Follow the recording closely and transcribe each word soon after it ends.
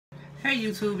Hey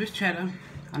YouTube, it's Cheddar.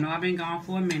 I know I've been gone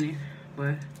for a minute,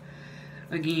 but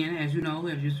again, as you know,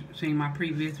 if you've seen my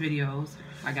previous videos,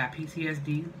 I got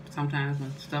PTSD. Sometimes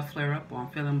when stuff flare up or I'm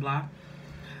feeling blah,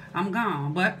 I'm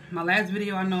gone. But my last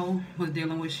video I know was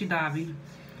dealing with Shedavi,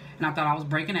 and I thought I was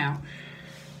breaking out.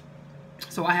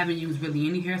 So I haven't used really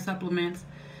any hair supplements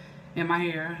in my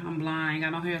hair. I'm blind,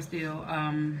 got no hair still.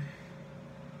 And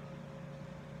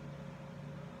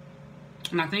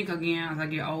I think again, as I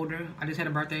get older, I just had a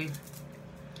birthday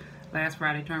last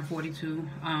Friday, turned 42.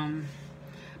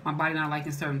 My body not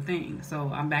liking certain things,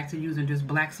 so I'm back to using just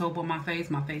black soap on my face.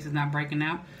 My face is not breaking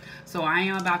out, so I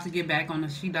am about to get back on the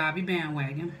Shedavi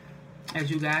bandwagon. As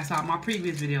you guys saw in my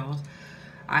previous videos,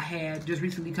 I had just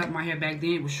recently cut my hair back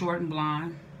then. It was short and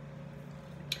blonde,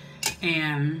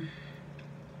 and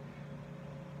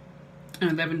in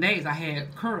 11 days I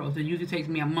had curls. It usually takes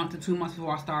me a month to 2 months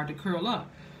before I start to curl up.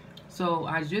 So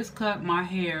I just cut my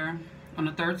hair on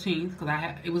the 13th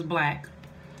because it was black.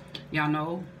 Y'all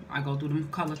know I go through them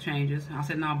color changes. I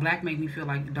said, no, black makes me feel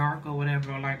like dark or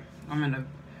whatever, or like I'm in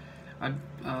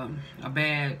a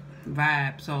bad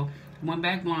vibe. So went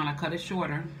back blonde. I cut it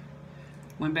shorter.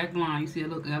 Went back blonde. You see,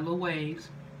 got little waves.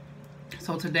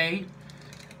 So today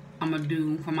I'm gonna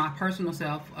do, for my personal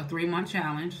self, a 3-month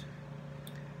challenge.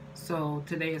 So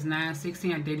today is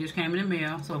 9/16. They just came in the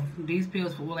mail. So these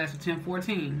pills will last for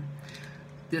 10/14.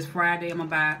 This Friday I'm gonna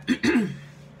buy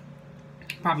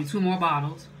probably 2 more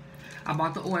bottles. I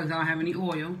bought the oil because I don't have any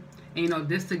oil. And you know,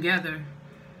 this together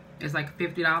is like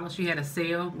 $50. She had a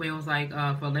sale where it was like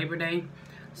for Labor Day.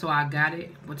 So I got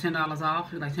it with $10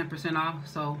 off. It was like 10% off.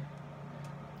 So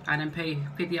I didn't pay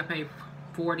 50, I paid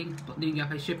 40. But then you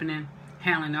gotta pay shipping and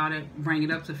handling, all that, bring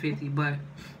it up to 50. But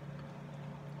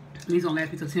these gonna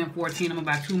last me till 10/14. I'm gonna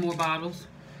buy 2 more bottles.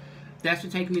 That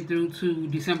should take me through to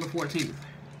December 14th.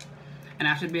 And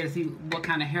I should be able to see what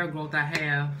kind of hair growth I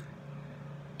have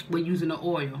with using the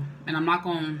oil. And I'm not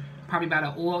going to probably buy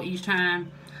the oil each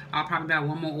time. I'll probably buy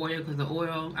 1 more oil because the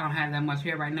oil, I don't have that much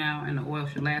hair right now, and the oil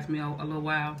should last me a little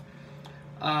while.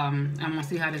 I'm going to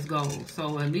see how this goes.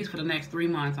 So at least for the next 3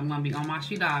 months, I'm going to be on my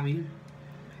Shedavi.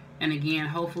 And again,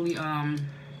 hopefully,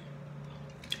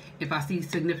 if I see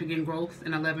significant growth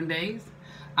in 11 days,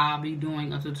 I'll be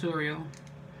doing a tutorial.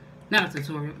 Not a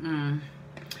tutorial.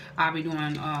 I'll be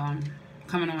doing,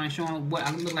 coming on and showing what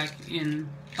I look like in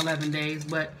 11 days.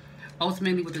 But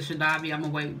ultimately with the Shedavi, I'm going to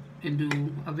wait and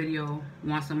do a video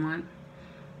once a month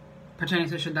pertaining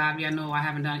to Shedavi. I know I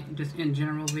haven't done just in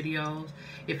general videos.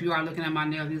 If you are looking at my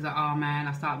nails, these are all mine.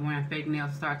 I stopped wearing fake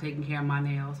nails to start taking care of my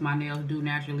nails. My nails do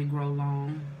naturally grow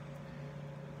long.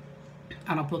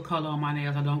 I don't put color on my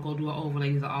nails. I don't go do an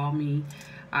overlay. These are all me.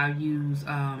 I use,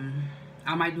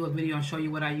 I might do a video and show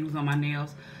you what I use on my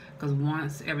nails. Because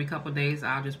once every couple of days,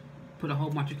 I'll just put a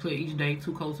whole bunch of clear each day,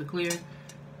 2 coats of clear.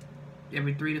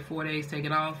 Every 3 to 4 days, take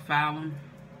it off, file them,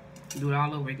 do it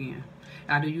all over again.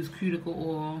 I do use cuticle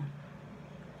oil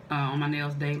on my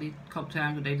nails daily, a couple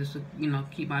times a day, just to, you know,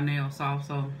 keep my nails soft.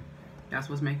 So that's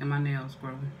what's making my nails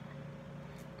grow.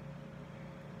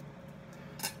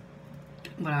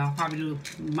 But I'll probably do,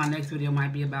 my next video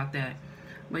might be about that.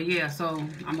 But yeah, so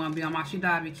I'm going to be on my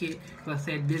Shedavi kick. Because I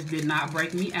said this did not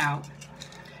break me out.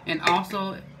 And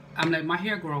also, I'm letting my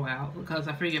hair grow out. Because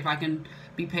I figure if I can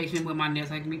be patient with my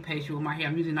nails, I can be patient with my hair.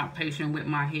 I'm usually not patient with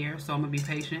my hair, so I'm going to be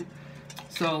patient.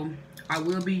 So I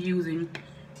will be using,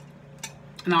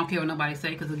 and I don't care what nobody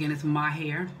say, because again, it's my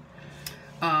hair,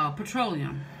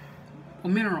 petroleum or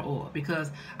mineral oil,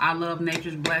 because I love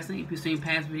Nature's Blessing. If you've seen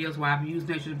past videos where I've used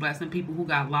Nature's Blessing, people who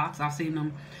got locks, I've seen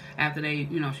them after they,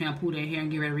 you know, shampoo their hair and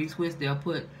get ready to retwist, they'll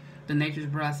put the Nature's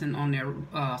Blessing on their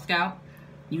scalp,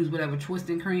 use whatever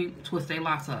twisting cream, twist their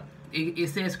locks up. It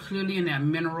says clearly in there,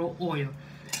 mineral oil.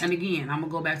 And again, I'm going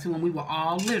to go back to when we were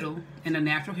all little in the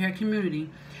natural hair community,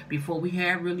 before we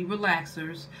had really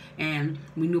relaxers and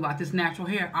we knew about this natural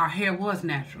hair. Our hair was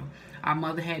natural. Our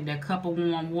mother had that cup of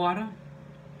warm water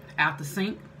out the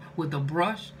sink with a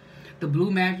brush, the Blue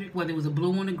Magic, whether it was a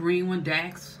blue one, a green one,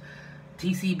 Dax,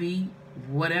 TCB,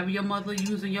 whatever your mother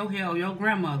used in your hair, or your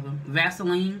grandmother,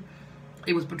 Vaseline.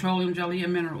 It was petroleum jelly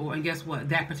and mineral oil, and guess what?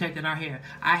 That protected our hair.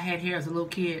 I had hair as a little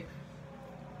kid.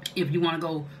 If you want to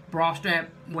go bra strap,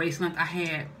 waist length, I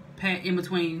had in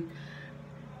between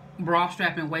bra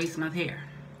strap and waist length hair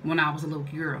when I was a little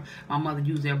girl. My mother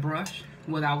used that brush,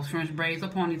 whether I was French braids or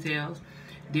ponytails,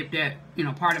 dip that, you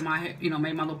know, part of my hair, you know,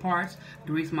 made my little parts,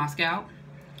 grease my scalp,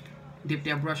 dip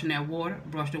that brush in that water,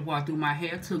 brush the water through my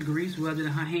hair, took grease, rubbed it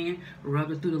in her hand,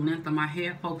 rubbed it through the length of my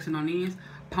hair, focusing on the ends,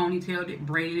 ponytailed it,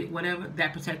 braided it, whatever.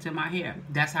 That protected my hair.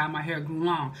 That's how my hair grew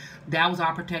long. That was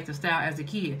our protective style as a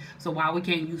kid. So why we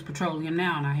can't use petroleum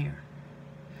now in our hair?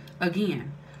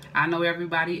 Again, I know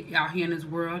everybody out here in this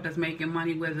world that's making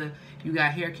money, whether you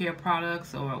got hair care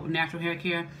products or natural hair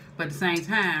care, but at the same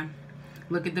time,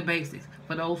 look at the basics.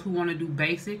 For those who want to do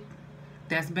basic,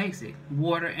 that's basic.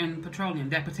 Water and petroleum,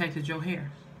 that protected your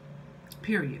hair.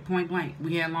 Period. Point blank.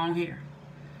 We had long hair.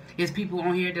 There's people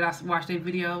on here that I watch their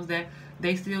videos that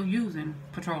they still using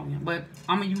petroleum. But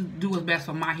I'm going to do what's best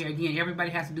for my hair. Again, everybody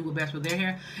has to do what's best for their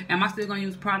hair. Am I still going to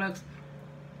use products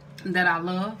that I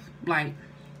love? Like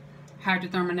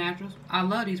Hydrothermal Naturals. I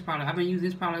love these products. I've been using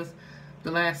these products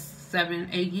the last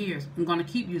 7-8 years. I'm going to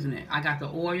keep using it. I got the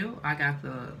oil. I got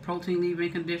the protein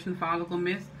leave-in condition follicle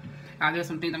mist. Are there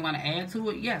some things I'm going to add to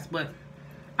it? Yes, but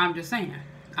I'm just saying.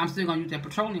 I'm still going to use that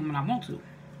petroleum when I want to.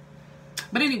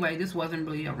 But anyway, this wasn't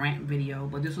really a rant video,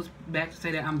 but this was back to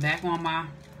say that I'm back on my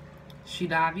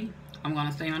Shedavi. I'm going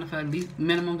to stay on it for at least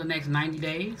minimum the next 90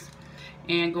 days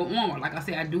and go onward. Like I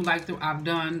said, I do like to, I've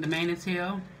done the main and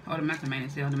tail, or not the main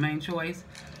and tail, the main choice.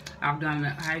 I've done the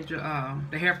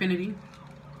Hair Affinity.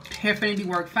 Hair Affinity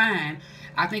worked fine.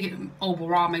 I think it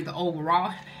overall made the overall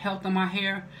health of my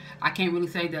hair. I can't really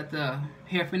say that the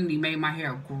Hair Affinity made my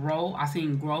hair grow. I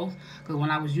seen growth because when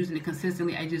I was using it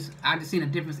consistently, I just seen a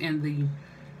difference in the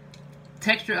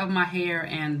texture of my hair,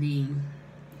 and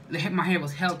my hair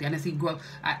was healthy. I didn't see growth.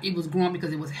 It was growing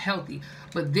because it was healthy.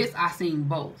 But this, I seen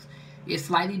both. It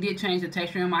slightly did change the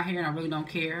texture in my hair, and I really don't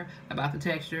care about the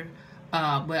texture.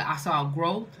 But I saw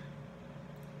growth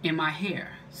in my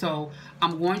hair. So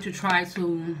I'm going to try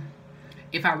to,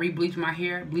 if I bleach my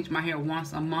hair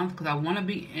once a month, because I want to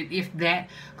be, if that,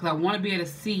 because I want to be able to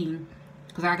see,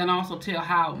 because I can also tell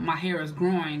how my hair is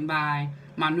growing by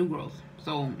my new growth.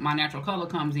 So my natural color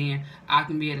comes in, I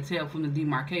can be able to tell from the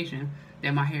demarcation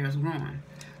that my hair is growing.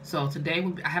 So today,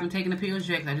 I haven't taken the pills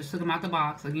yet, because I just took them out the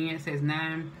box. Again, it says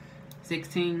 9,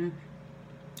 16,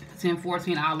 10,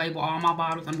 14. I'll label all my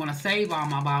bottles. I'm going to save all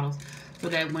my bottles so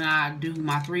that when I do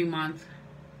my 3-month,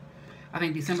 I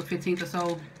think December 15th or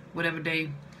so, whatever day,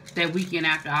 that weekend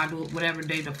after, I'll do it, whatever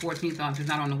day the 14th on, if it's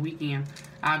not on the weekend,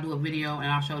 I'll do a video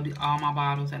and I'll show all my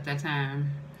bottles at that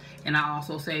time. And I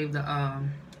also save the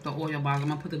oil bottle. I'm going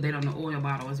to put the date on the oil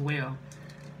bottle as well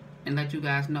and let you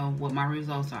guys know what my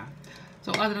results are.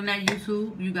 So other than that,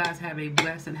 YouTube, you guys have a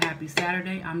blessed and happy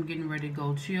Saturday. I'm getting ready to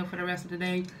go chill for the rest of the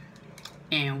day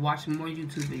and watch some more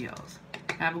YouTube videos.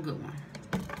 Have a good one.